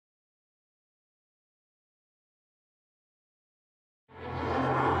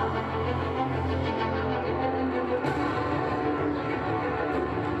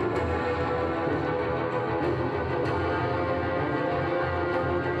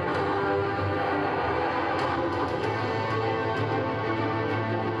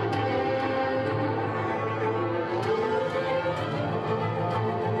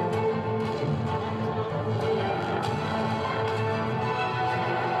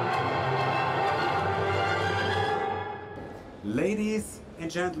Ladies and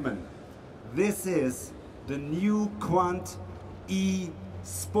gentlemen, this is the new QUANT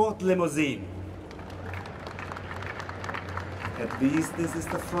e-Sportlimousine. At least this is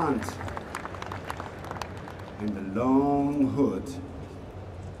the front and the long hood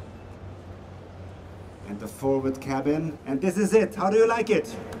and the forward cabin, and this is it. How do you like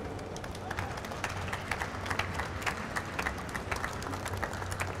it?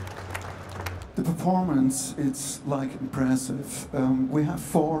 The performance, it's like impressive. We have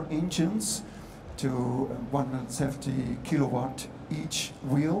 4 engines to 170 kilowatt each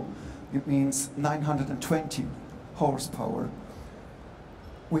wheel. It means 920 horsepower.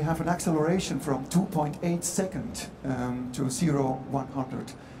 We have an acceleration from 2.8 seconds to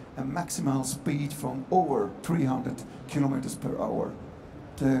 0-100, a maximal speed from over 300 kilometers per hour.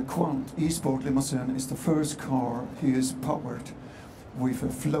 The QUANT e-Sportlimousine is the first car here is powered with a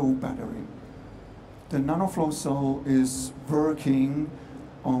flow battery. The nanoFLOWCELL is working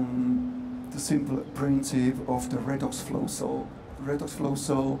on the simple principle of the redox flow cell. Redox flow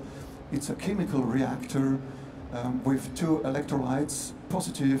cell, it's a chemical reactor with 2 electrolytes,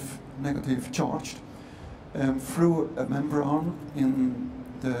 positive, negative charged, through a membrane in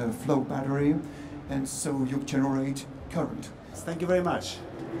the flow battery, and so you generate current. Thank you very much.